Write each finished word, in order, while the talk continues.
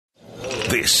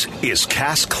This is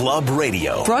Cask Club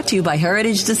Radio. Brought to you by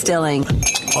Heritage Distilling.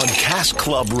 On Cask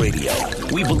Club Radio,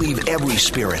 we believe every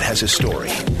spirit has a story.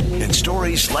 And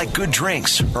stories, like good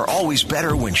drinks, are always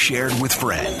better when shared with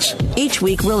friends. Each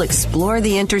week, we'll explore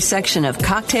the intersection of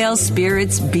cocktails,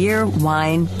 spirits, beer,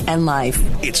 wine, and life.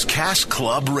 It's Cask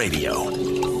Club Radio.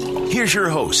 Here's your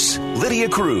hosts, Lydia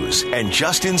Cruz and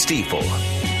Justin Stiefel.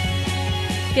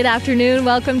 Good afternoon.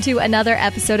 Welcome to another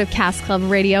episode of Cask Club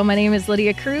Radio. My name is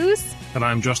Lydia Cruz. And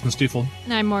I'm Justin Stiefel.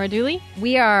 And I'm Maura Dooley.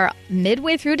 We are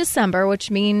midway through December, which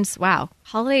means, wow,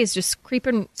 holidays just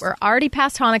creeping. We're already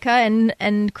past Hanukkah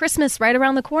and Christmas right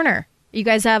around the corner. You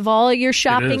guys have all your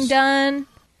shopping done?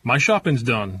 My shopping's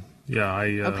done. Yeah,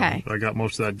 Okay. I got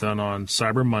most of that done on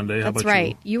Cyber Monday. How That's about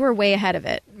right. You were way ahead of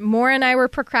it. Maura and I were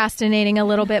procrastinating a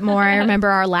little bit more. I remember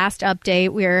our last update.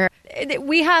 We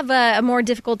have a more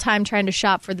difficult time trying to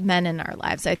shop for the men in our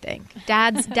lives, I think.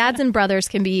 Dads and brothers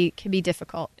can be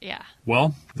difficult. Yeah.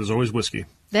 Well, there's always whiskey.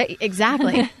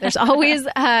 Exactly. There's always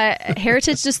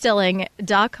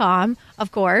heritagedistilling.com,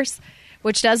 of course,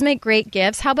 which does make great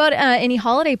gifts. How about any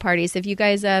holiday parties? Have you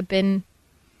guys been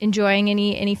enjoying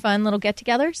any fun little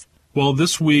get-togethers? Well,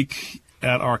 this week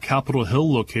at our Capitol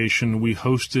Hill location, we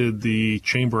hosted the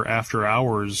Chamber After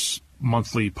Hours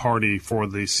monthly party for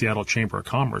the Seattle Chamber of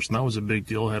Commerce, and that was a big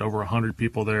deal. Had over 100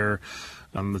 people there.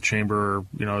 The Chamber,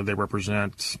 they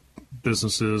represent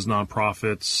businesses,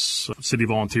 nonprofits, city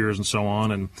volunteers, and so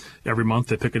on. And every month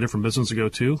they pick a different business to go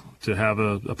to have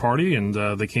a party, and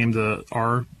they came to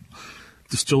our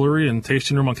distillery and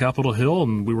tasting room on Capitol Hill,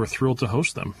 and we were thrilled to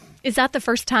host them. Is that the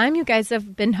first time you guys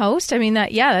have been host? I mean,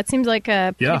 that seems like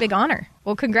a pretty big honor.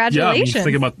 Well, congratulations. Yeah, I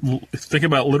mean, think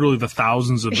about literally the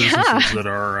thousands of businesses that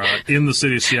are in the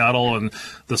city of Seattle, and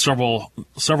the several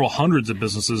hundreds of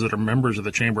businesses that are members of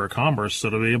the Chamber of Commerce. So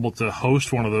to be able to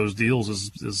host one of those deals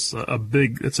is a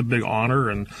big honor,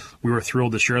 and we were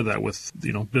thrilled to share that with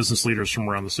business leaders from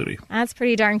around the city. That's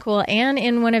pretty darn cool, and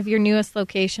in one of your newest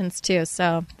locations too.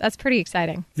 So that's pretty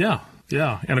exciting. Yeah.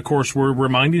 Yeah, and of course, we're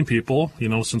reminding people,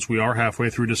 since we are halfway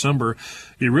through December,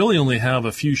 you really only have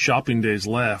a few shopping days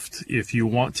left if you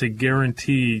want to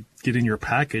guarantee getting your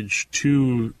package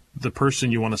to the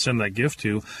person you want to send that gift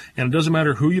to. And it doesn't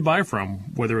matter who you buy from,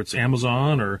 whether it's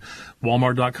Amazon or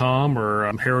Walmart.com or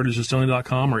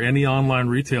HeritageDistilling.com or any online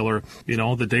retailer.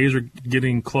 The days are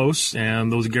getting close,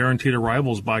 and those guaranteed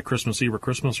arrivals by Christmas Eve or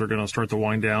Christmas are going to start to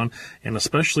wind down. And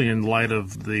especially in light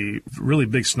of the really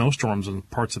big snowstorms in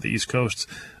parts of the East Coast,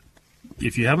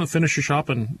 if you haven't finished your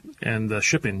shopping and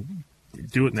shipping,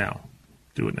 do it now.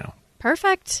 Do it now.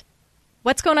 Perfect.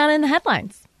 What's going on in the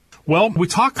headlines? Well, we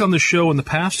talked on the show in the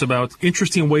past about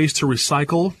interesting ways to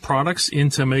recycle products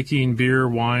into making beer,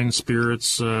 wine,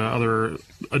 spirits, other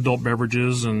adult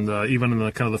beverages, and even in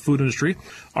the kind of the food industry.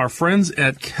 Our friends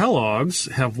at Kellogg's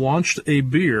have launched a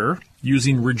beer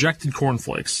using rejected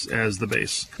cornflakes as the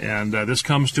base. And this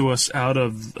comes to us out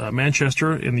of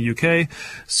Manchester in the UK.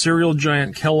 Cereal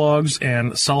giant Kellogg's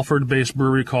and Salford-based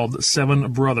brewery called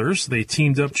Seven Brothers. They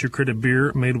teamed up to create a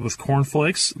beer made with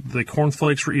cornflakes. The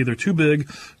cornflakes were either too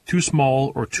big, too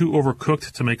small, or too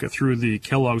overcooked to make it through the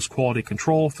Kellogg's quality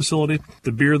control facility.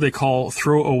 The beer they call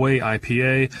Throwaway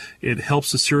IPA. It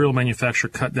helps the cereal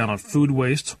manufacturer cut down on food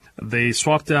waste.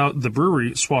 The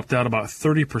brewery swapped out about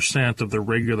 30% of the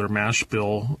regular mash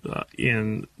bill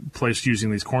in place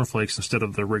using these cornflakes instead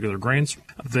of the regular grains.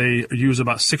 They use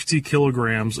about 60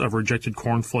 kilograms of rejected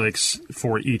cornflakes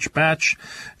for each batch,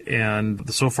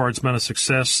 and so far it's been a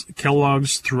success.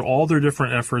 Kellogg's, through all their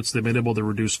different efforts, they've been able to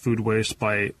reduce food waste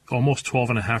by almost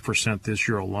 12.5% this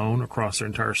year alone across their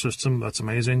entire system. That's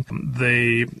amazing.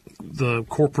 The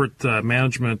corporate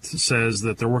management says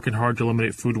that they're working hard to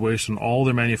eliminate food waste in all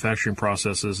their manufacturing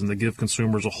processes and to give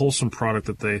consumers a wholesome product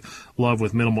that they love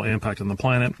with minimal impact on the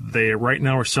planet. They right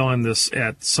now are selling this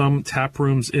at some tap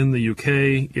rooms in the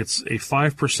UK. It's a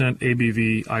 5%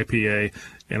 ABV IPA,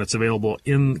 and it's available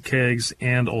in kegs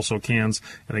and also cans.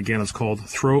 And again, it's called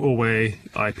Throwaway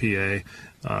IPA.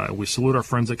 We salute our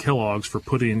friends at Kellogg's for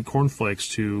putting cornflakes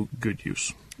to good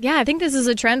use. Yeah, I think this is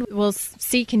a trend we'll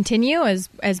see continue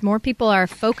as more people are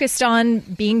focused on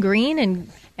being green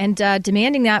and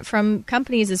demanding that from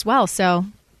companies as well. So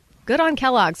good on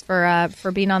Kellogg's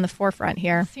for being on the forefront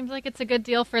here. Seems like it's a good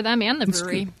deal for them and the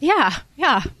brewery.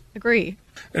 Yeah, agree.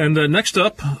 And next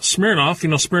up, Smirnoff.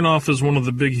 Smirnoff is one of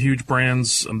the big, huge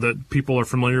brands that people are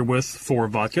familiar with for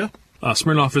vodka.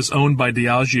 Smirnoff is owned by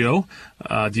Diageo.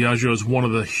 Diageo is one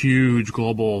of the huge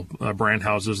global brand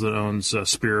houses that owns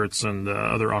spirits and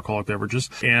other alcoholic beverages.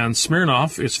 And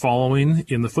Smirnoff is following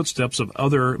in the footsteps of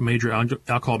other major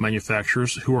alcohol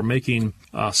manufacturers who are making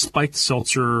spiked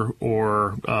seltzer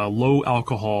or low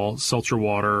alcohol seltzer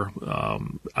water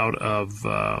out of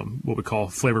what we call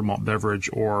flavored malt beverage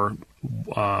or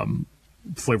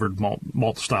flavored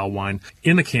malt style wine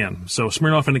in a can. So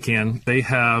Smirnoff in a can. They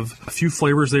have a few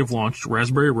flavors they've launched: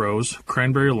 raspberry rose,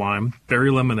 cranberry lime, berry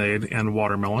lemonade, and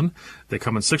watermelon. They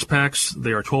come in 6-packs.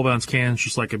 They are 12-ounce cans,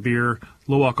 just like a beer,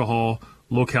 low alcohol,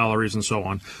 low calories, and so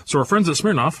on. So our friends at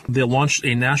Smirnoff, they launched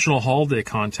a national holiday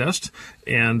contest,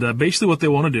 and basically what they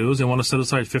want to do is they want to set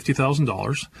aside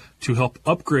 $50,000 to help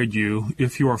upgrade you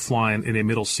if you are flying in a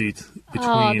middle seat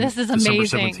between this is December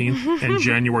amazing. 17th and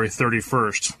January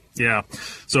 31st. Yeah.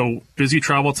 So busy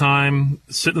travel time,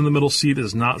 sitting in the middle seat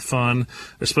is not fun,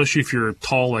 especially if you're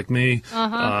tall like me,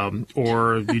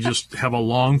 or you just have a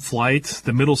long flight.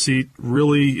 The middle seat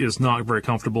really is not very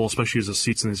comfortable, especially as the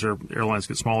seats in these airlines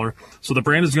get smaller. So the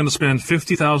brand is going to spend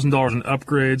 $50,000 in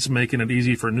upgrades, making it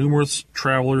easy for numerous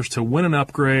travelers to win an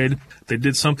upgrade. They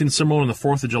did something similar on the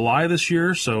 4th of July this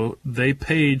year, so they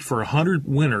paid for 100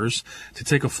 winners to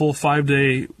take a full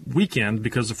 5-day weekend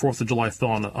because the 4th of July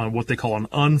fell on what they call an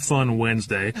unfun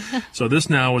Wednesday. So this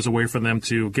now is a way for them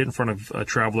to get in front of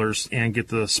travelers and get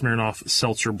the Smirnoff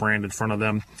Seltzer brand in front of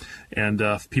them. And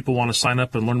if people want to sign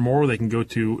up and learn more, they can go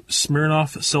to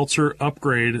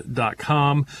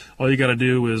SmirnoffSeltzerUpgrade.com. All you got to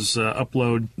do is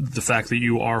upload the fact that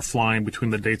you are flying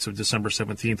between the dates of December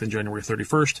 17th and January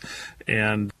 31st,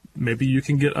 and maybe you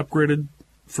can get upgraded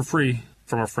for free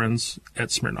from our friends at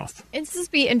Smirnoff. It's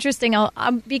just be interesting. I'll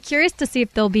be curious to see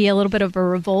if there'll be a little bit of a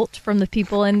revolt from the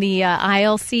people in the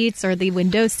aisle seats or the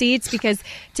window seats, because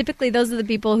typically those are the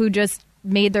people who just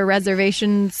made their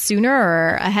reservations sooner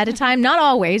or ahead of time. Not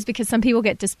always, because some people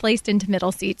get displaced into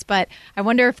middle seats, but I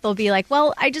wonder if they'll be like,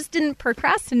 well, I just didn't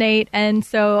procrastinate, and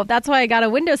so that's why I got a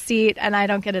window seat and I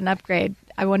don't get an upgrade.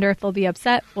 I wonder if they'll be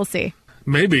upset. We'll see.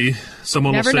 Maybe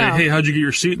someone will Never say, know. hey, how'd you get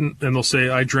your seat? And they'll say,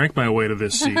 I drank my way to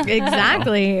this seat.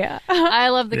 Exactly. I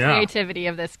love the Yeah. creativity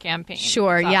of this campaign.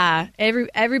 Sure, So, yeah.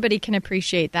 Everybody can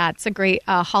appreciate that. It's a great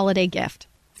holiday gift.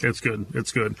 It's good.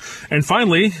 It's good. And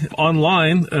finally,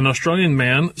 online, an Australian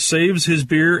man saves his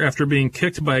beer after being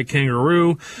kicked by a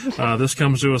kangaroo. This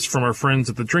comes to us from our friends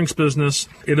at the Drinks Business.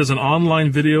 It is an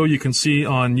online video you can see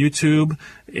on YouTube,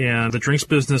 and the Drinks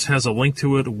Business has a link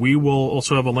to it. We will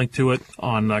also have a link to it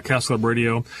on Cast Club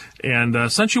Radio. And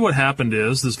essentially what happened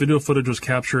is this video footage was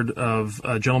captured of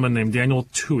a gentleman named Daniel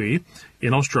Toohey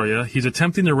in Australia. He's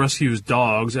attempting to rescue his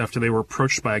dogs after they were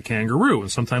approached by a kangaroo,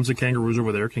 and sometimes the kangaroos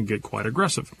over there can get quite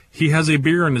aggressive. He has a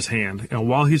beer in his hand, and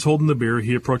while he's holding the beer,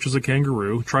 he approaches a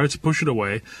kangaroo, tries to push it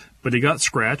away, but he got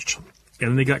scratched,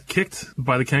 and then he got kicked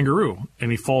by the kangaroo,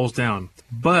 and he falls down.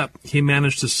 But he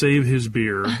managed to save his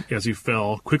beer as he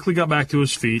fell, quickly got back to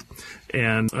his feet,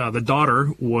 and the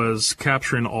daughter was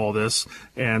capturing all this.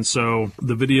 And so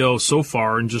the video so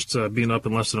far, and just being up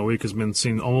in less than a week, has been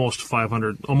seen almost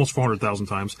 400,000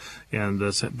 times, and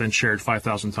has been shared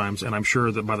 5,000 times. And I'm sure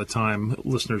that by the time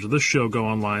listeners of this show go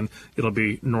online, it'll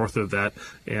be north of that.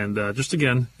 And just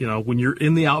again, when you're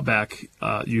in the outback,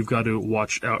 you've got to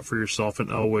watch out for yourself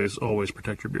and always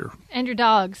protect your beer. And your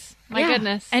dogs. My Yeah.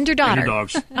 goodness. And your daughter. And your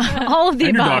dogs. All of the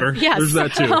And your above. daughter. Yes. There's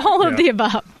that too. All of Yeah. the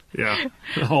above. Yeah.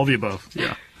 All the above.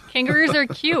 Yeah. Kangaroos are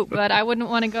cute, but I wouldn't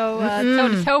want to go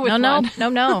toe-to-toe with No. one.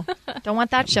 Don't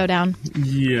want that showdown.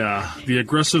 Yeah. The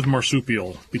aggressive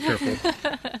marsupial. Be careful.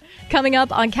 Coming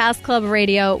up on Cast Club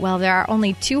Radio, well, there are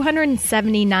only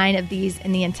 279 of these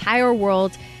in the entire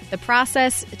world. The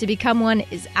process to become one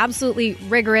is absolutely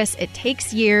rigorous. It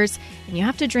takes years, and you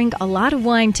have to drink a lot of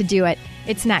wine to do it.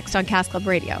 It's next on Cast Club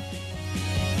Radio.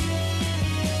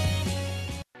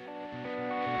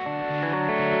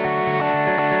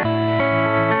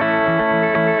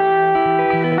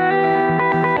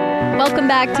 Welcome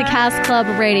back to Cast Club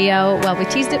Radio. Well, we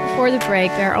teased it before the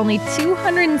break. There are only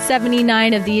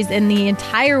 279 of these in the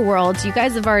entire world. You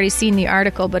guys have already seen the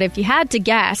article, but if you had to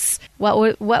guess,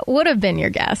 what would have been your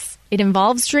guess? It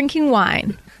involves drinking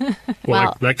wine.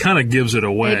 Well, that kind of gives it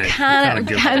away. It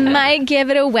kind of might give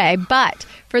it away. But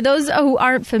for those who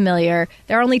aren't familiar,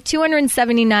 there are only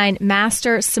 279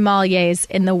 master sommeliers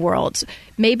in the world.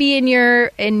 Maybe in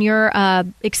your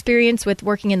experience with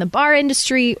working in the bar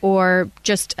industry or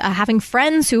just having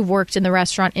friends who've worked in the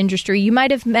restaurant industry, you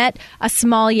might have met a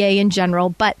sommelier in general.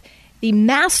 But the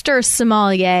master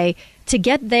sommelier, to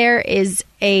get there is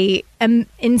an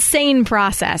insane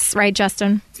process, right,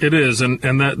 Justin? It is, and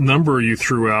that number you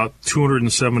threw out,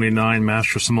 279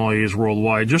 master sommeliers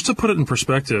worldwide, just to put it in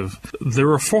perspective,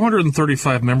 there are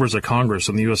 435 members of Congress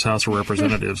in the U.S. House of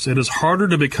Representatives. It is harder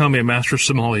to become a master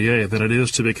sommelier than it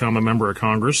is to become a member of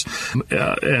Congress,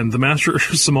 and the master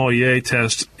sommelier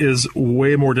test is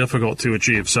way more difficult to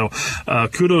achieve. So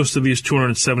kudos to these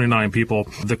 279 people.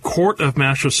 The Court of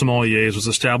Master Sommeliers was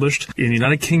established in the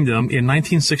United Kingdom in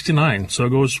 1969, so it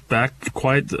goes back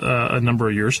quite a number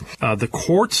of years. The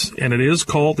court, and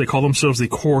they call themselves the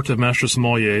Court of Master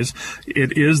Sommeliers.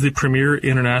 It is the premier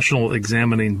international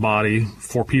examining body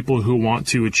for people who want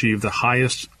to achieve the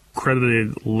highest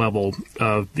credited level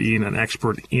of being an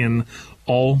expert in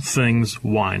all things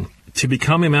wine. To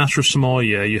become a master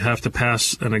sommelier, you have to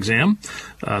pass an exam.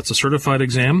 It's a certified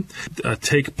exam.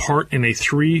 Take part in a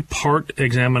 3-part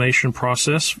examination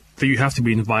process that you have to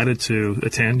be invited to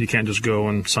attend. You can't just go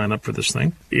and sign up for this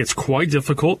thing. It's quite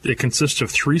difficult. It consists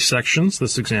of 3 sections,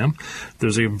 this exam.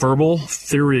 There's a verbal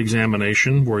theory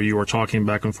examination where you are talking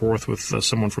back and forth with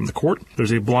someone from the court.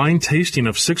 There's a blind tasting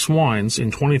of 6 wines in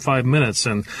 25 minutes.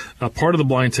 And part of the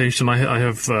blind tasting, I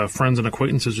have friends and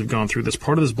acquaintances who've gone through this.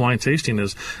 Part of this blind tasting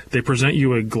is they present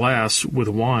you a glass with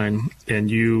wine,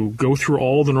 and you go through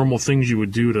all the normal things you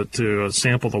would do to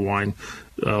sample the wine.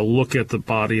 Look at the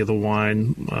body of the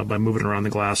wine by moving around the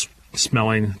glass,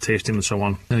 smelling, tasting, and so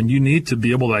on. And you need to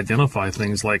be able to identify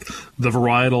things like the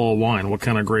varietal of wine. What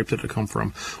kind of grape did it come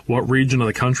from? What region of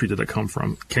the country did it come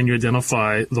from? Can you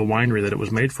identify the winery that it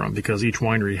was made from? Because each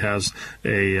winery has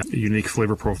a unique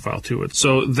flavor profile to it.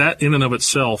 So that in and of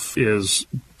itself is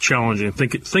challenging.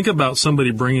 Think about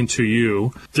somebody bringing to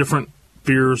you different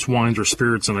beers, wines, or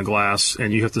spirits in a glass,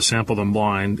 and you have to sample them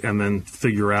blind and then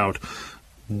figure out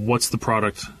what's the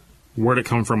product, where did it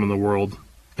come from in the world,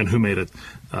 and who made it.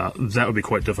 That would be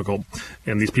quite difficult.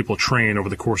 And these people train over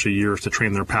the course of years to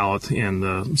train their palate and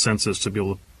the senses to be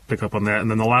able to pick up on that.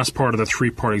 And then the last part of the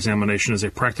 3-part examination is a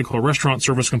practical restaurant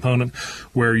service component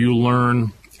where you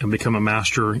learn and become a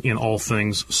master in all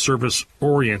things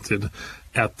service-oriented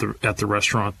at the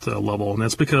restaurant level. And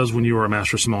that's because when you are a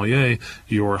master sommelier,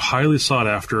 you are highly sought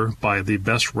after by the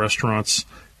best restaurants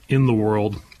in the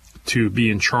world to be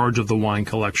in charge of the wine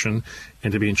collection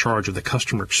and to be in charge of the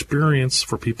customer experience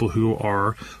for people who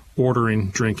are ordering,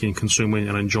 drinking, consuming,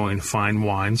 and enjoying fine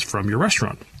wines from your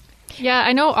restaurant. Yeah,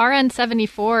 I know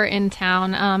RN74 in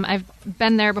town. I've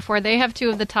been there before. They have 2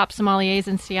 of the top sommeliers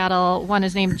in Seattle. One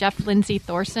is named Jeff Lindsay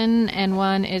Thorson, and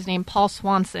one is named Paul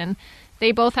Swanson.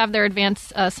 They both have their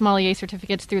advanced sommelier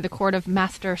certificates through the Court of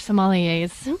Master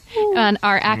Sommeliers and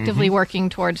are actively working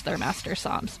towards their master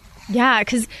somms. Yeah,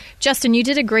 because, Justin, you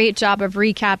did a great job of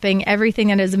recapping everything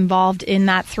that is involved in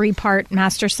that 3-part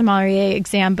master sommelier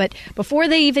exam. But before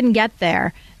they even get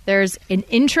there, there's an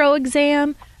intro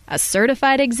exam, a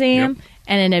certified exam,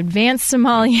 and an advanced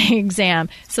sommelier exam.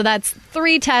 So that's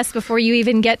 3 tests before you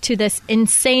even get to this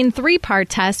insane 3-part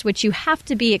test, which you have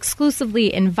to be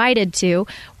exclusively invited to,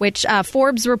 which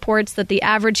Forbes reports that the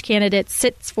average candidate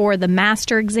sits for the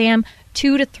master exam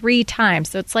 2 to 3 times.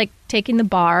 So it's like taking the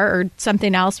bar or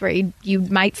something else where you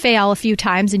might fail a few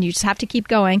times and you just have to keep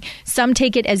going. Some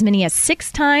take it as many as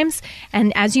 6 times.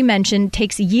 And as you mentioned,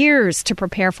 takes years to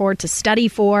prepare for, to study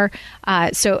for.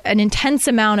 So an intense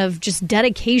amount of just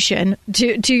dedication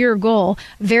to your goal.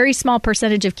 Very small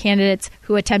percentage of candidates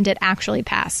who attempt it actually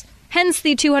pass. Hence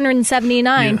the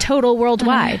 279 total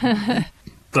worldwide.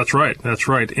 That's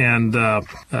right. And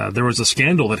there was a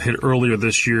scandal that hit earlier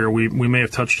this year. We may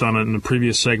have touched on it in the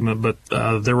previous segment, but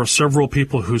there were several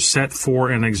people who sat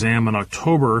for an exam in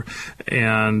October,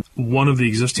 and one of the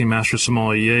existing master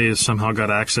sommeliers somehow got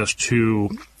access to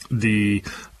the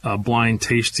blind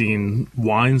tasting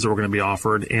wines that were going to be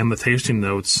offered and the tasting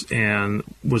notes, and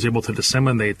was able to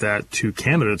disseminate that to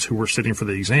candidates who were sitting for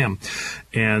the exam.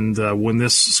 And when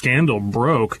this scandal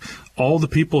broke, all the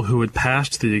people who had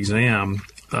passed the exam,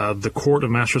 the Court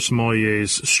of Master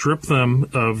Sommeliers stripped them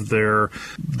of their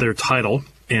title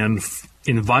and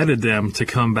invited them to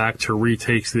come back to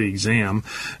retake the exam.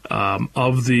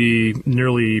 Of the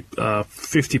nearly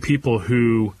 50 people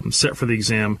who sat for the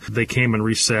exam, they came and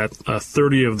reset.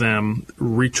 30 of them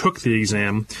retook the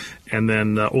exam, and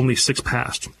then only 6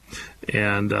 passed.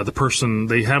 And the person,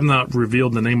 they have not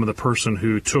revealed the name of the person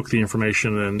who took the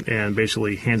information and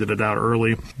basically handed it out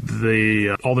early.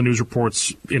 All the news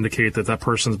reports indicate that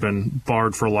person's been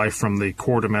barred for life from the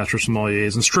Court of Master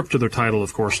Sommeliers and stripped of their title,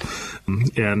 of course,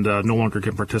 and no longer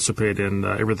can participate in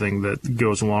everything that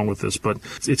goes along with this. But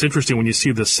it's interesting when you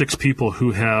see the 6 people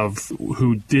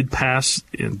who did pass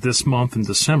in this month in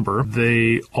December,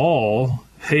 they all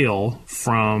hail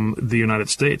from the United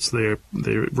States. They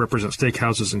represent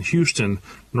steakhouses in Houston,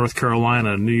 North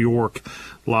Carolina, New York,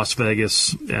 Las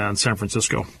Vegas, and San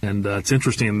Francisco. And it's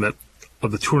interesting that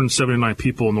of the 279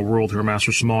 people in the world who are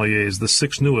master sommeliers, the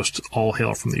 6 newest all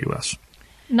hail from the U.S.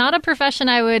 Not a profession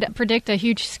I would predict a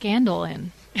huge scandal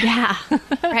in. Yeah,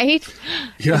 right?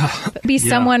 Yeah.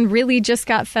 Someone really just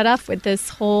got fed up with this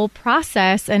whole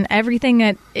process and everything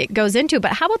that it goes into.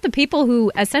 But how about the people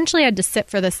who essentially had to sit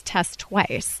for this test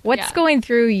twice? What's going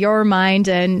through your mind,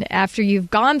 and after you've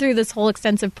gone through this whole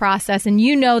extensive process and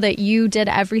you know that you did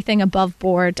everything above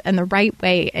board and the right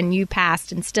way and you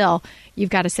passed, and still you've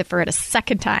got to sit for it a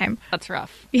second time? That's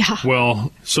rough. Yeah.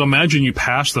 Well, so imagine you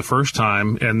pass the first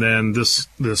time and then this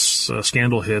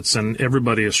scandal hits and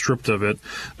everybody is stripped of it.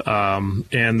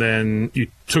 And then you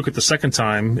took it the second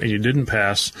time and you didn't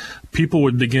pass. People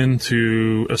would begin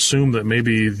to assume that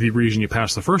maybe the reason you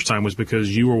passed the first time was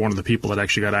because you were one of the people that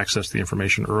actually got access to the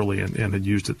information early and had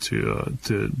used it to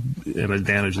an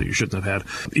advantage that you shouldn't have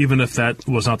had, even if that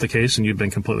was not the case and you'd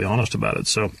been completely honest about it.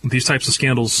 So these types of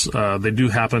scandals, they do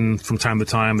happen from time to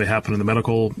time. They happen in the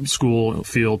medical school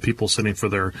field, people sitting for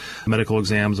their medical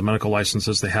exams and medical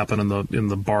licenses. They happen in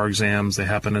the bar exams. They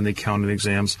happen in the accounting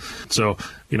exams. So,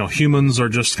 humans are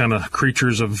just kind of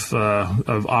creatures of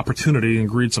opportunity and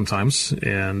greed sometimes,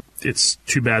 and it's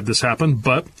too bad this happened.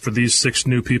 But for these 6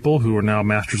 new people who are now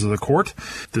masters of the court,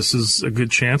 this is a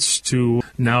good chance to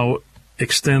now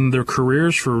extend their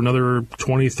careers for another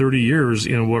 20, 30 years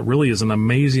in what really is an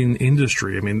amazing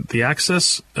industry. I mean, the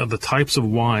access of the types of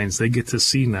wines they get to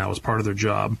see now as part of their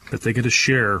job, that they get to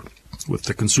share with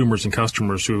the consumers and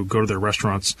customers who go to their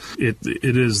restaurants, it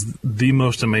is the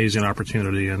most amazing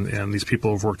opportunity, and these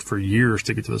people have worked for years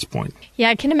to get to this point. Yeah,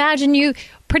 I can imagine you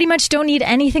pretty much don't need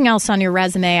anything else on your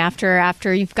resume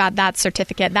after you've got that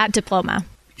certificate, that diploma.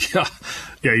 Yeah,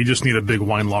 you just need a big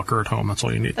wine locker at home. That's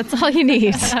all you need. That's all you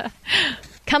need.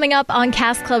 Coming up on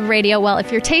Cask Club Radio, well,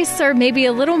 if your tastes are maybe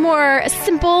a little more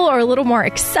simple or a little more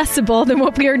accessible than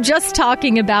what we were just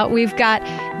talking about, we've got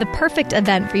the perfect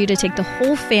event for you to take the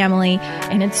whole family,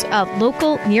 and it's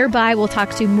local, nearby. We'll talk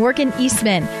to Morgan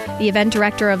Eastman, the event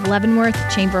director of Leavenworth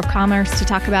Chamber of Commerce, to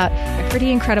talk about a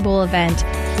pretty incredible event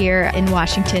here in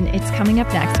Washington. It's coming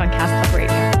up next on Cask Club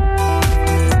Radio.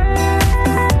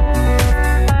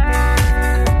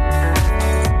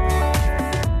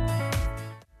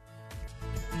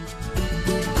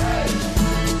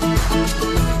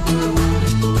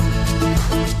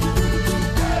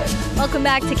 Welcome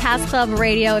back to Cask Club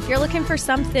Radio. If you're looking for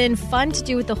something fun to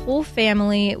do with the whole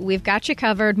family, we've got you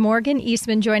covered. Morgan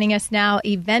Eastman joining us now,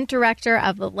 event director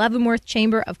of the Leavenworth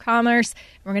Chamber of Commerce.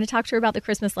 We're going to talk to her about the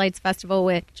Christmas Lights Festival,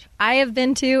 which I have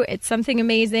been to. It's something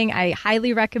amazing. I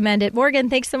highly recommend it. Morgan,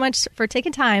 thanks so much for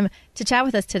taking time to chat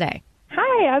with us today.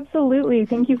 Hi, absolutely.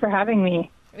 Thank you for having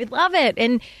me. We love it.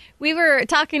 And we were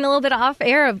talking a little bit off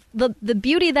air of the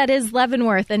beauty that is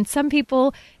Leavenworth. And some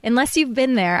people, unless you've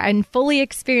been there and fully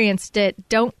experienced it,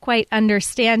 don't quite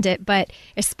understand it. But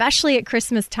especially at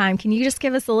Christmas time, can you just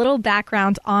give us a little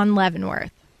background on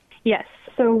Leavenworth? Yes.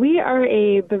 So we are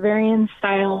a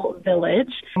Bavarian-style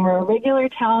village. We're a regular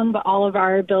town, but all of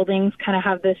our buildings kind of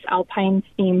have this alpine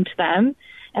theme to them.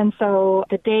 And so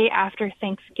the day after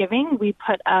Thanksgiving, we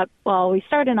put up, we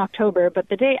start in October, but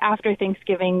the day after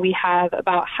Thanksgiving, we have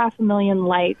about 500,000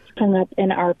 lights hung up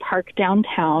in our park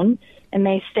downtown, and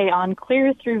they stay on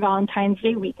clear through Valentine's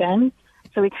Day weekend.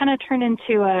 So we kind of turn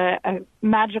into a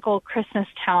magical Christmas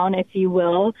town, if you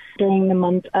will, during the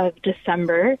month of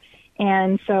December.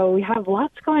 And so we have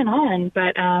lots going on.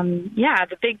 But,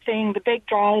 the big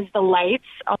draw is the lights.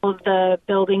 All of the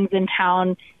buildings in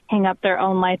town hang up their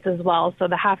own lights as well. So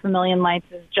the 500,000 lights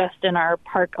is just in our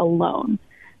park alone.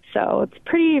 So it's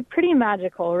pretty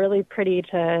magical, really pretty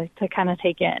to kind of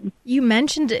take in. You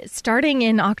mentioned it starting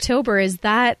in October. Is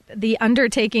that the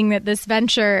undertaking that this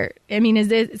venture,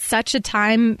 is it such a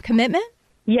time commitment?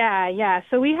 Yeah.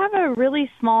 So we have a really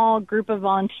small group of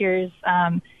volunteers,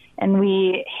 and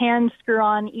we hand screw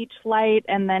on each light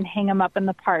and then hang them up in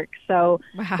the park. So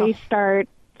They start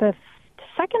the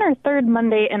second or third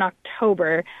Monday in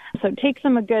October. So it takes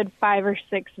them a good 5 or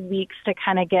 6 weeks to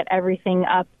kind of get everything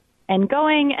up and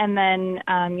going. And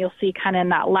then you'll see kind of in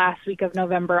that last week of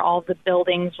November, all the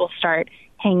buildings will start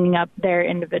hanging up their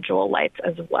individual lights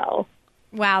as well.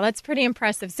 Wow, that's pretty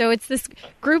impressive. So it's this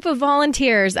group of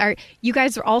volunteers. You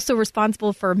guys are also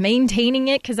responsible for maintaining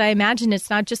it? Because I imagine it's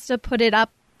not just a put it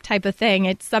up type of thing.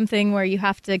 It's something where you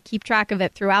have to keep track of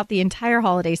it throughout the entire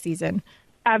holiday season.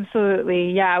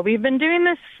 Absolutely. Yeah. We've been doing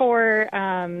this for,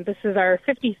 this is our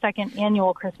 52nd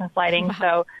annual Christmas lighting. Wow.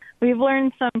 So we've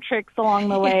learned some tricks along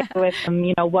the way with,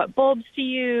 what bulbs to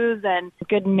use and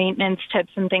good maintenance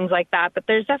tips and things like that. But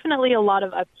there's definitely a lot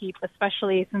of upkeep,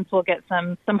 especially since we'll get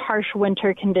some harsh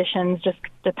winter conditions just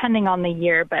depending on the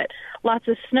year. But lots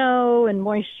of snow and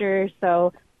moisture,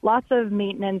 so lots of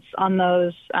maintenance on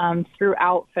those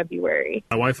throughout February.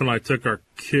 My wife and I took our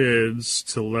kids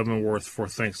to Leavenworth for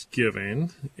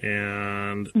Thanksgiving,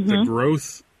 and the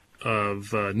growth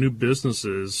of new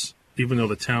businesses, even though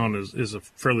the town is a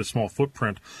fairly small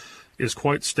footprint, is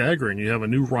quite staggering. You have a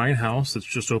new Rhine House that's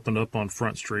just opened up on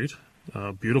Front Street.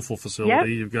 Beautiful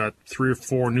facility. Yep. You've got 3 or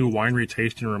 4 new winery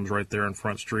tasting rooms right there in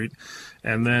Front Street.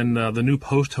 And then the new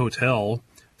Post Hotel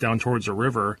down towards the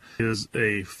river is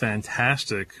a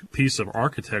fantastic piece of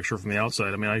architecture from the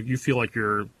outside. I mean, you feel like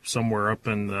you're somewhere up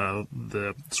in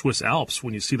the Swiss Alps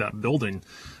when you see that building,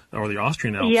 or the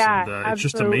Austrian Alps. Yeah, and it's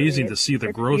just amazing to see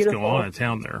the growth go on in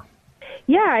town there.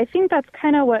 Yeah, I think that's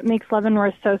kind of what makes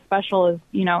Leavenworth so special is,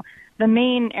 the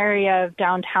main area of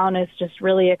downtown is just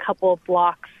really a couple of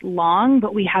blocks long,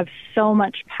 but we have so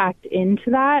much packed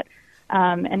into that.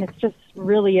 And it's just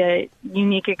really a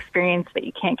unique experience that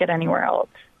you can't get anywhere else.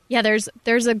 Yeah,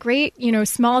 there's a great,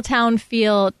 small town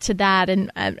feel to that.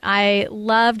 And I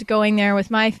loved going there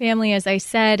with my family, as I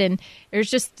said, and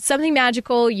there's just something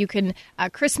magical. You can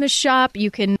Christmas shop. You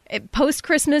can,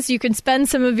 post-Christmas, you can spend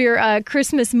some of your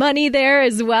Christmas money there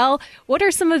as well. What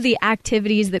are some of the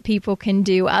activities that people can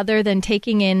do other than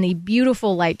taking in the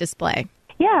beautiful light display?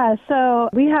 Yeah, so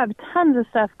we have tons of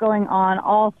stuff going on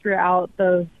all throughout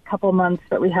those couple months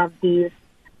that we have these,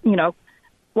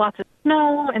 lots of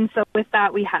snow. And so with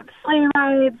that, we have sleigh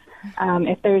rides.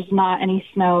 If there's not any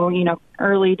snow,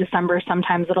 early December,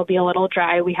 sometimes it'll be a little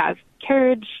dry. We have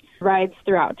carriage rides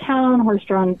throughout town,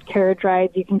 horse-drawn carriage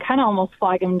rides. You can kind of almost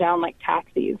flag them down like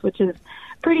taxis, which is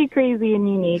pretty crazy and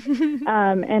unique.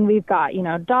 And we've got,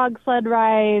 dog sled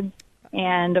rides,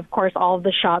 and, of course, all of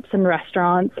the shops and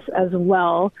restaurants as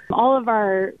well. All of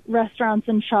our restaurants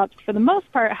and shops, for the most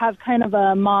part, have kind of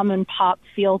a mom-and-pop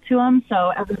feel to them,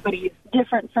 so everybody's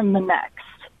different from the next.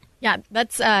 Yeah,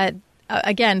 that's,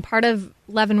 again, part of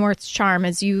Leavenworth's charm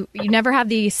is you never have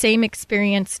the same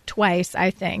experience twice,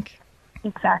 I think.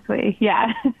 Exactly,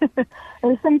 yeah.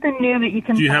 There's something new that you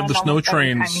can Do you have the snow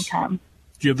trains? Do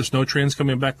you have the snow trains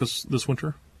coming back this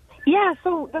winter? Yeah,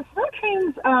 so the snow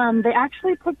trains, they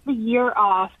actually took the year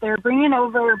off. They're bringing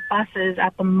over buses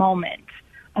at the moment.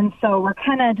 And so we're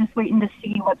kind of just waiting to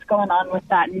see what's going on with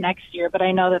that next year. But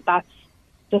I know that that's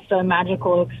just a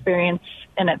magical experience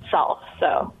in itself.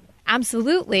 So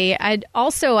absolutely. I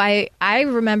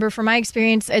remember from my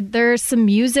experience, there's some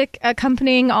music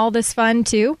accompanying all this fun,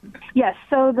 too. Yes,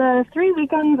 so the 3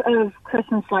 weekends of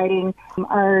Christmas lighting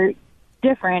are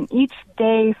different. Each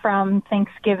day from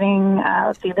Thanksgiving,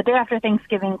 the day after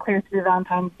Thanksgiving, clear through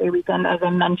Valentine's Day weekend, as I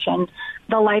mentioned,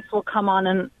 the lights will come on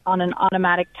an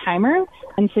automatic timer,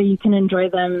 and so you can enjoy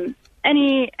them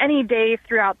any day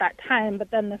throughout that time. But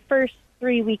then the first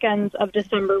 3 weekends of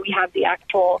December, we have the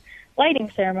actual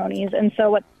lighting ceremonies, and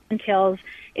so what that entails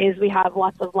is we have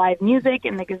lots of live music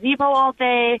in the gazebo all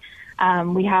day.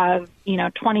 We have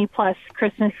 20+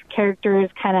 Christmas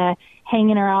characters kind of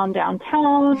hanging around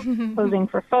downtown, posing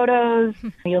for photos.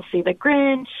 You'll see the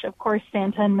Grinch, of course,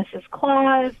 Santa and Mrs.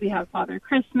 Claus. We have Father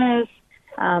Christmas,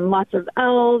 lots of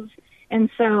elves. And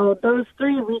so those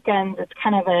 3 weekends, it's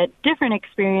kind of a different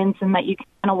experience in that you can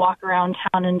kind of walk around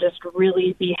town and just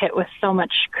really be hit with so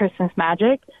much Christmas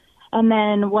magic. And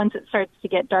then once it starts to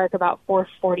get dark, about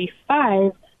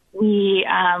 4:45, we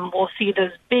will see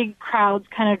those big crowds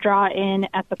kind of draw in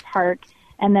at the park.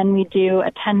 And then we do a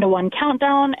 10-to-1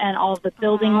 countdown, and all of the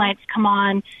building lights come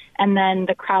on, and then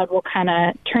the crowd will kind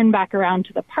of turn back around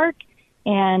to the park,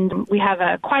 and we have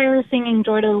a choir singing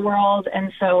Joy to the World,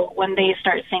 and so when they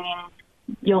start singing,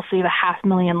 you'll see the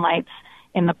 500,000 lights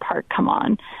in the park come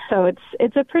on. So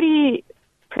it's a pretty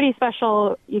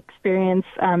special experience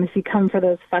if you come for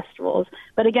those festivals.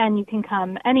 But again, you can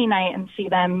come any night and see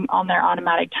them on their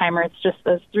automatic timer. It's just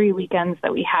those 3 weekends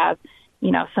that we have,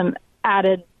 some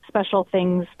added special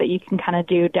things that you can kind of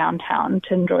do downtown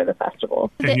to enjoy the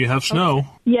festival. And you have snow.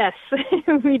 Yes,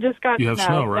 we just got snow. You have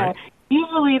snow, right?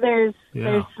 Usually there's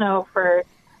snow for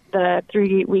the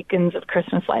 3 weekends of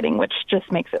Christmas lighting, which just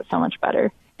makes it so much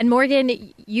better. And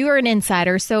Morgan, you are an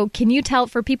insider, so can you tell,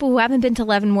 for people who haven't been to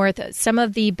Leavenworth, some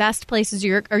of the best places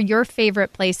or your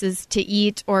favorite places to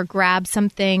eat or grab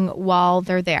something while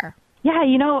they're there? Yeah,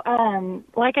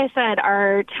 like I said,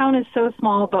 our town is so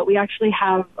small, but we actually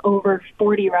have over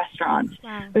 40 restaurants,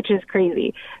 which is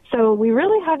crazy. So we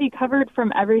really have you covered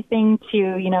from everything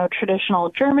to, traditional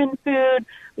German food.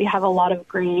 We have a lot of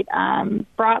great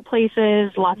brat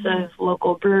places, lots of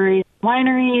local breweries,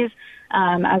 wineries.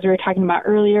 As we were talking about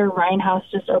earlier, Rhine House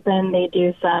just opened. They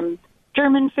do some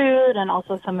German food and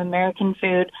also some American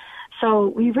food. So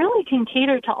we really can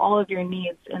cater to all of your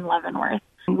needs in Leavenworth.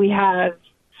 We have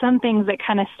some things that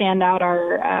kind of stand out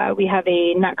are we have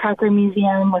a Nutcracker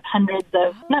museum with hundreds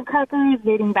of nutcrackers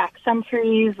dating back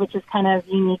centuries, which is kind of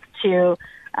unique to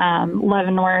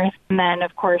Leavenworth. And then,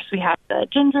 of course, we have the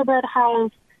gingerbread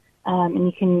house, and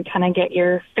you can kind of get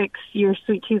your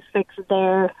sweet tooth fix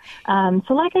there.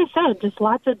 So like I said, just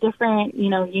lots of different,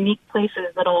 unique places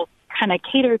that'll kind of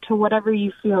cater to whatever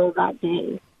you feel that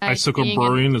day. Icicle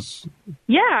Brewing is...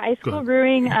 Yeah, Icicle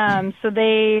Brewing. So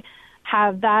they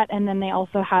have that, and then they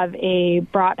also have a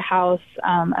brat house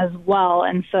as well.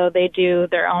 And so they do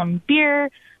their own beer,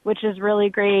 which is really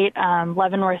great.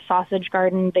 Leavenworth Sausage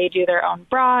Garden, they do their own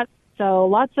brat. So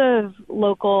lots of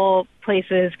local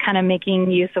places kind of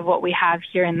making use of what we have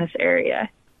here in this area.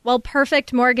 Well,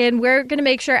 perfect, Morgan. We're going to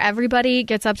make sure everybody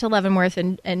gets up to Leavenworth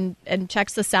and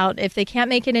checks this out. If they can't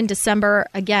make it in December,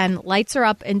 again, lights are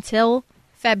up until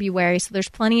February, so there's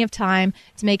plenty of time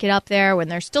to make it up there when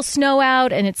there's still snow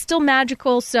out and it's still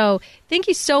magical. So thank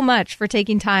you so much for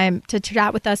taking time to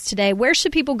chat with us today. Where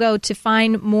should people go to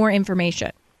find more information?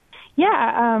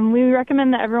 Yeah, we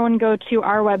recommend that everyone go to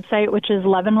our website, which is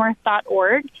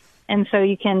leavenworth.org. And so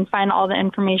you can find all the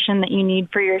information that you need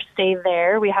for your stay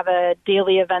there. We have a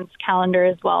daily events calendar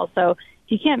as well. So if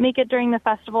you can't make it during the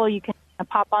festival, you can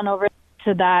pop on over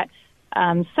to that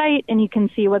site, and you can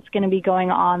see what's going to be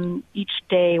going on each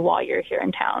day while you're here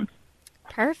in town.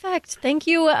 Perfect. Thank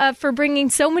you for bringing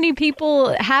so many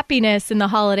people happiness in the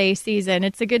holiday season.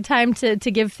 It's a good time to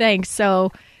give thanks.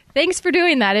 So thanks for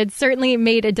doing that. It certainly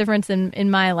made a difference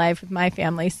in my life with my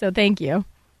family. So thank you.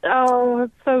 Oh,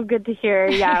 it's so good to hear.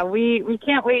 Yeah, we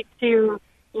can't wait to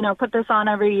put this on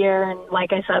every year. And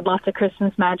like I said, lots of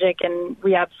Christmas magic, and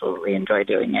we absolutely enjoy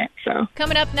doing it. So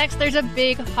coming up next, there's a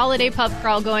big holiday pub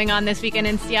crawl going on this weekend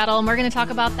in Seattle, and we're going to talk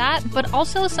about that, but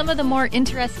also some of the more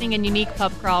interesting and unique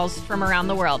pub crawls from around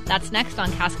the world. That's next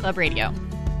on Cask Club Radio.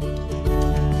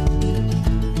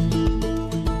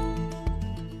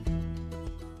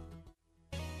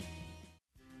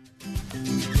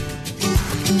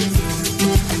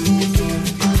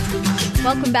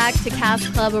 Welcome back to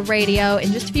Cask Club Radio.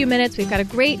 In just a few minutes, we've got a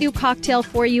great new cocktail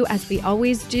for you, as we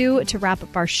always do, to wrap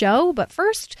up our show. But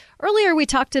first, earlier we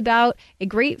talked about a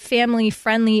great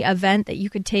family-friendly event that you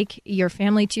could take your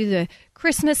family to, the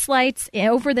Christmas lights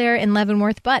over there in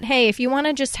Leavenworth. But hey, if you want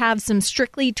to just have some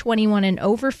strictly 21 and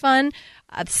over fun,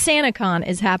 SantaCon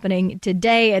is happening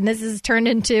today, and this has turned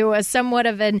into a somewhat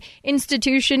of an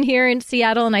institution here in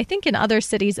Seattle, and I think in other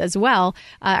cities as well.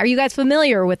 Are you guys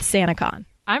familiar with SantaCon?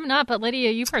 I'm not, but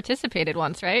Lydia, you participated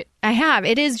once, right? I have.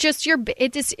 It is just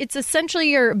it's essentially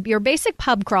your basic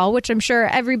pub crawl, which I'm sure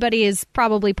everybody has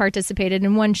probably participated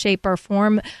in one shape or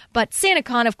form. But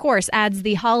SantaCon, of course, adds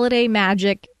the holiday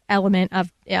magic element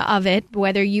of it,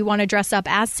 whether you want to dress up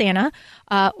as Santa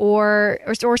or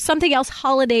something else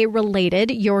holiday related,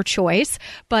 your choice.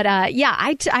 But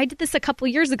I did this a couple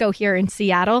years ago here in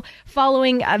Seattle,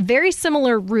 following a very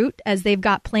similar route as they've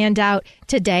got planned out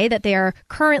today that they are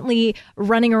currently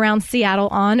running around Seattle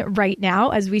on right now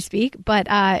as we speak. But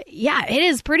it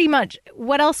is pretty much,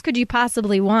 what else could you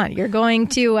possibly want? You're going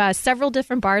to several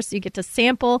different bars, so you get to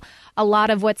sample a lot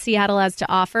of what Seattle has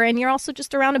to offer, and you're also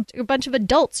just around a bunch of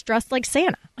adults dressed like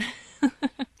Santa.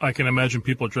 I can imagine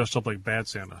people dressed up like Bad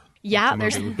Santa. Yeah,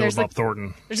 there's Bob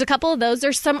Thornton. There's a couple of those.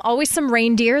 There's always some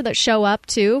reindeer that show up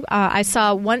too. I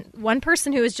saw one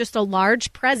person who was just a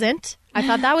large present. I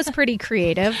thought that was pretty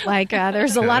creative.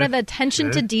 There's a lot of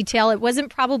attention to detail. It wasn't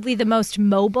probably the most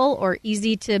mobile or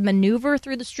easy to maneuver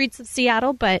through the streets of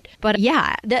Seattle, but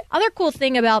yeah. The other cool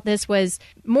thing about this was,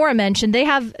 Maura mentioned, they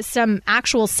have some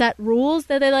actual set rules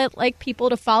that they like people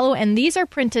to follow, and these are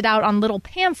printed out on little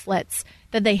pamphlets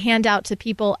that they hand out to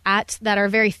people that are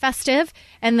very festive,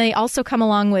 and they also come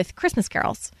along with Christmas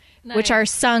carols, which are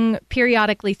sung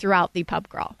periodically throughout the pub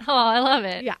crawl. Oh, I love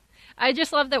it. Yeah. I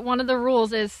just love that one of the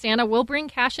rules is Santa will bring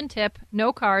cash and tip,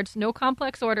 no cards, no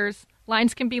complex orders.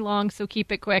 Lines can be long, so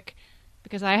keep it quick.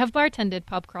 Because I have bartended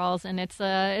pub crawls, and it's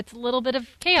a little bit of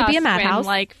chaos. Could be a madhouse.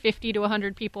 When 50 to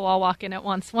 100 people all walk in at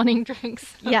once wanting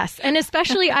drinks. Yes, and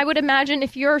especially I would imagine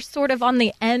if you're sort of on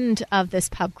the end of this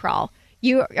pub crawl,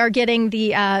 You are getting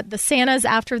the Santas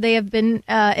after they have been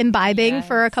imbibing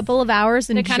for a couple of hours.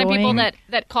 The kind of people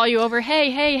that call you over,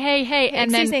 hey,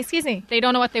 and excuse me. They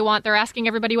don't know what they want. They're asking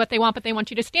everybody what they want, but they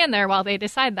want you to stand there while they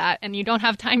decide that, and you don't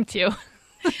have time to.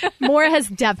 Maura has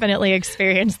definitely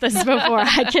experienced this before,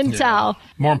 I can tell.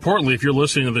 More importantly, if you're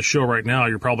listening to the show right now,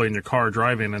 you're probably in your car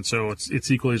driving, and so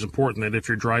it's equally as important that if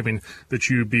you're driving,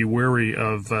 that you be wary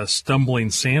of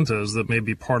stumbling Santas that may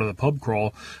be part of the pub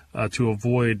crawl to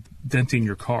avoid denting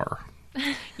your car.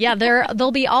 Yeah,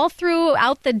 they'll be all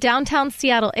throughout the downtown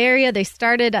Seattle area. They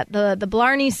started at the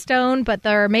Blarney Stone, but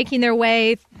they're making their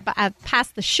way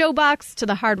past the Showbox to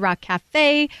the Hard Rock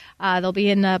Cafe. They'll be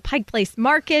in the Pike Place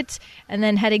Market and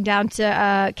then heading down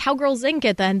to Cowgirls Inc.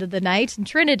 at the end of the night in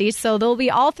Trinity. So they'll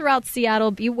be all throughout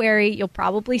Seattle. Be wary. You'll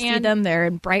probably see them. They're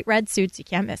in bright red suits. You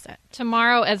can't miss it.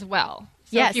 Tomorrow as well.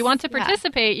 So yes, if you want to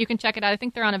participate, you can check it out. I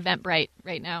think they're on Eventbrite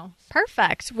right now.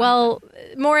 Perfect. Well,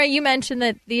 Maura, you mentioned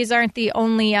that these aren't the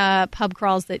only pub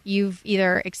crawls that you've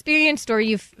either experienced or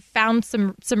you've found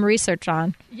some research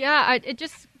on. Yeah, it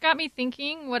just got me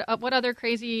thinking, what other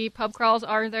crazy pub crawls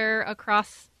are there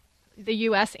across the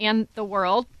U.S. and the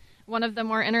world? One of the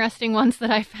more interesting ones that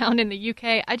I found in the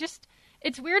U.K.,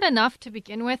 it's weird enough to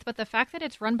begin with, but the fact that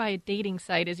it's run by a dating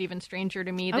site is even stranger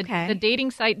to me. The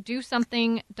dating site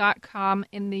DoSomething.com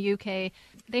in the UK,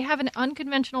 they have an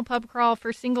unconventional pub crawl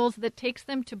for singles that takes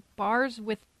them to bars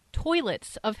with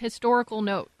toilets of historical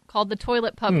note called the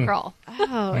Toilet Pub Crawl.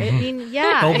 Oh, I mean,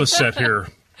 yeah. Elvis set here.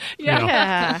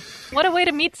 Yeah. What a way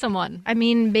to meet someone. I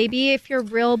mean, maybe if you're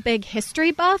real big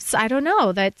history buffs, I don't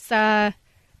know.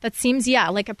 That seems,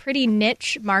 like a pretty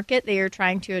niche market that you're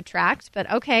trying to attract.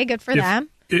 But okay, good for them.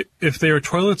 If they are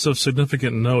toilets of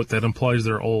significant note, that implies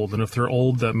they're old. And if they're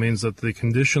old, that means that the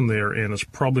condition they are in is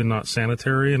probably not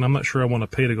sanitary. And I'm not sure I want to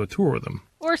pay to go tour them.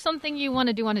 Or something you want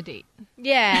to do on a date.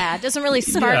 Yeah, it doesn't really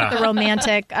spark the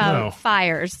romantic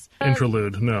fires.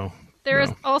 Interlude, no. There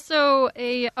is also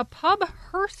a pub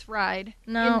hearse ride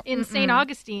in St.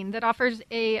 Augustine that offers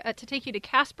to take you to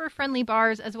Casper-friendly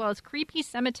bars as well as creepy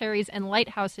cemeteries and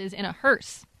lighthouses in a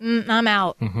hearse. I'm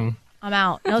out. Mm-hmm. I'm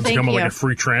out. No, thank you. Like a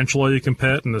free tarantula you can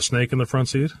pet and a snake in the front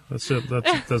seat. That's it.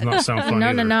 That does not sound fun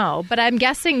either. No. But I'm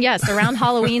guessing, yes, around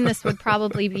Halloween, this would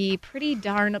probably be pretty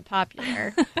darn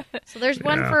popular. So there's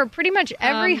one for pretty much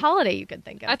every holiday you could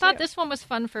think of. I thought this one was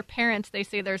fun for parents. They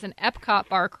say there's an Epcot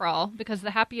bar crawl because the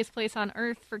happiest place on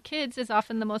earth for kids is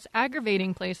often the most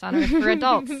aggravating place on earth for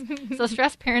adults. So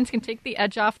stressed parents can take the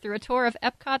edge off through a tour of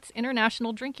Epcot's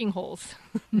international drinking holes.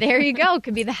 There you go.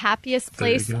 Could be the happiest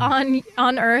place on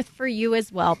earth for you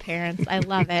as well, parents. I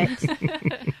love it.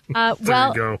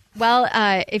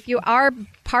 If you are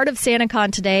part of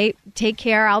SantaCon today, take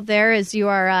care out there as you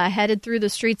are headed through the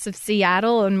streets of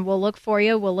Seattle, and we'll look for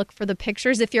you. We'll look for the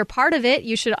pictures. If you're part of it,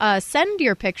 you should send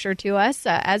your picture to us.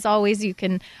 As always, you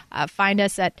can find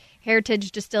us at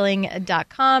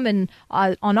heritagedistilling.com and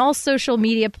on all social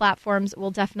media platforms.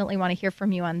 We'll definitely want to hear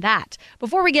from you on that.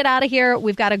 Before we get out of here,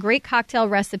 we've got a great cocktail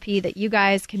recipe that you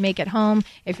guys can make at home.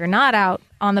 If you're not out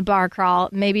on the bar crawl,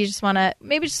 maybe you just want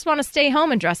to stay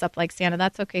home and dress up like Santa.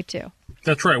 That's okay too.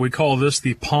 That's right. We call this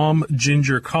the Palm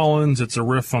Ginger Collins. It's a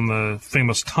riff on the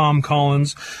famous Tom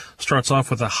Collins. Starts off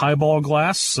with a highball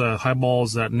glass. Highball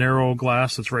is that narrow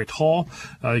glass that's very tall.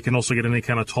 You can also get any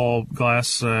kind of tall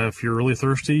glass. If you're really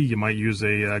thirsty, you might use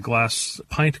a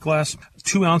pint glass.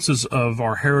 2 ounces of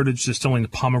our Heritage Distilling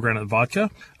pomegranate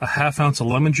vodka, a half ounce of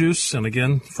lemon juice, and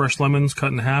again, fresh lemons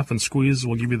cut in half and squeezed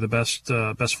will give you the best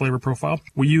flavor profile.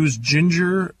 We use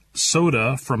ginger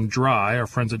soda from Dry, our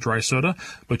friends at Dry Soda,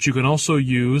 but you can also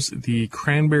use the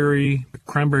cranberry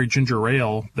ginger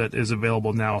ale that is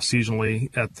available now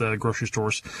seasonally at the grocery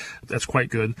stores. That's quite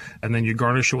good. And then you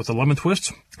garnish it with a lemon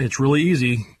twist. It's really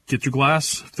easy. Get your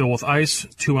glass, fill with ice,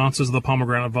 2 ounces of the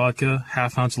pomegranate vodka,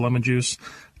 half ounce of lemon juice.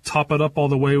 Top it up all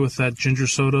the way with that ginger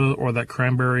soda or that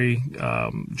cranberry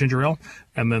ginger ale,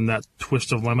 and then that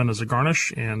twist of lemon as a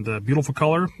garnish, and beautiful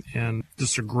color, and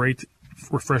just a great,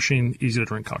 refreshing,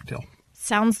 easy-to-drink cocktail.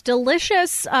 Sounds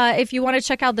delicious. If you want to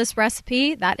check out this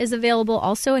recipe, that is available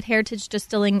also at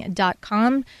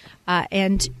heritagedistilling.com.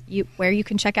 And where you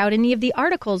can check out any of the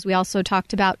articles we also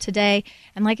talked about today.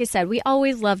 And like I said, we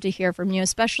always love to hear from you,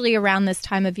 especially around this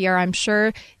time of year. I'm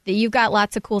sure that you've got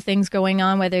lots of cool things going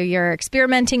on, whether you're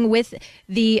experimenting with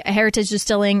the Heritage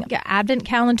Distilling Advent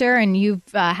calendar and you've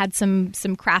had some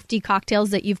crafty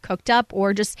cocktails that you've cooked up,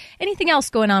 or just anything else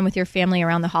going on with your family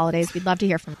around the holidays. We'd love to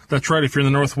hear from you. That's right. If you're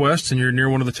in the Northwest and you're near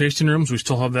one of the tasting rooms, we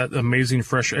still have that amazing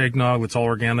fresh eggnog that's all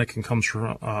organic and comes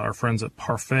from our friends at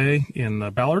Parfait in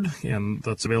Ballard. And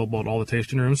that's available at all the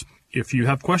tasting rooms. If you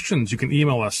have questions, you can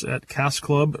email us at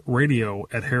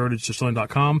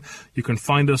caskclubradio@heritagedistilling.com. You can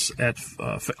find us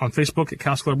on Facebook at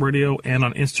Cask Club Radio and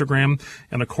on Instagram.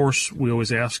 And, of course, we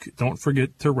always ask, don't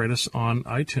forget to rate us on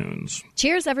iTunes.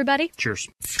 Cheers, everybody. Cheers.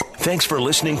 Thanks for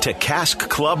listening to Cask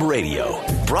Club Radio,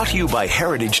 brought to you by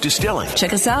Heritage Distilling.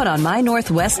 Check us out on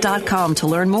mynorthwest.com to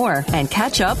learn more and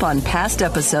catch up on past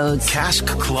episodes. Cask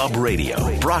Club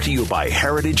Radio, brought to you by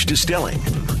Heritage Distilling.